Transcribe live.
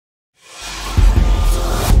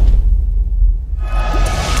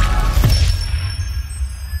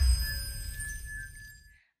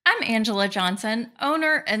Angela Johnson,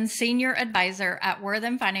 owner and senior advisor at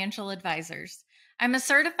Worthen Financial Advisors. I'm a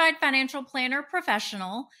certified financial planner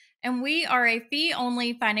professional, and we are a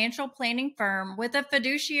fee-only financial planning firm with a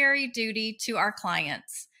fiduciary duty to our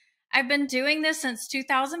clients. I've been doing this since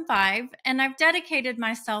 2005, and I've dedicated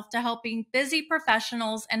myself to helping busy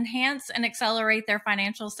professionals enhance and accelerate their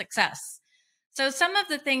financial success. So some of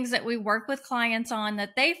the things that we work with clients on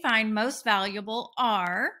that they find most valuable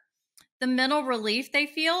are the mental relief they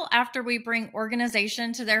feel after we bring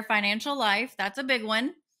organization to their financial life. That's a big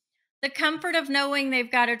one. The comfort of knowing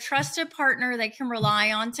they've got a trusted partner they can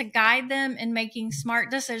rely on to guide them in making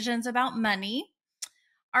smart decisions about money.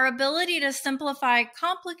 Our ability to simplify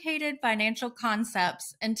complicated financial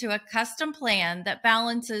concepts into a custom plan that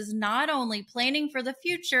balances not only planning for the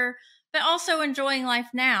future, but also enjoying life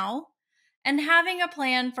now, and having a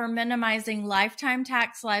plan for minimizing lifetime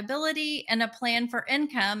tax liability and a plan for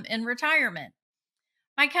income in retirement.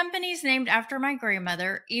 My company's named after my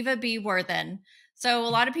grandmother, Eva B. Worthen. So a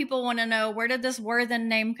lot of people want to know, where did this Worthen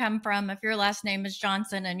name come from if your last name is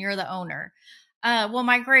Johnson and you're the owner? Well,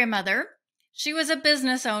 my grandmother, she was a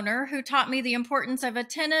business owner who taught me the importance of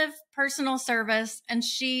attentive personal service, and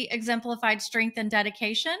she exemplified strength and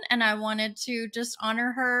dedication. And I wanted to just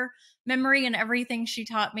honor her memory and everything she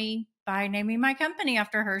taught me by naming my company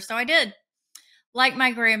after her. So I did. Like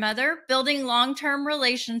my grandmother, building long-term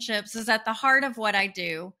relationships is at the heart of what I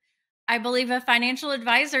do. I believe a financial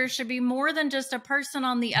advisor should be more than just a person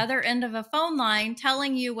on the other end of a phone line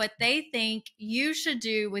telling you what they think you should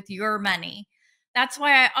do with your money. That's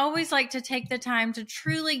why I always like to take the time to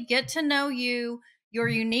truly get to know you, your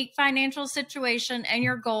unique financial situation, and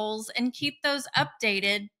your goals, and keep those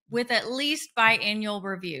updated with at least biannual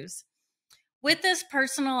reviews. With this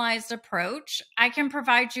personalized approach, I can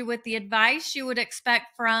provide you with the advice you would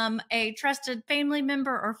expect from a trusted family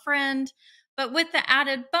member or friend, but with the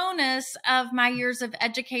added bonus of my years of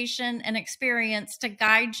education and experience to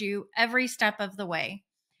guide you every step of the way.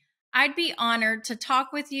 I'd be honored to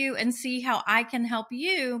talk with you and see how I can help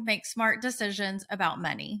you make smart decisions about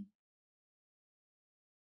money.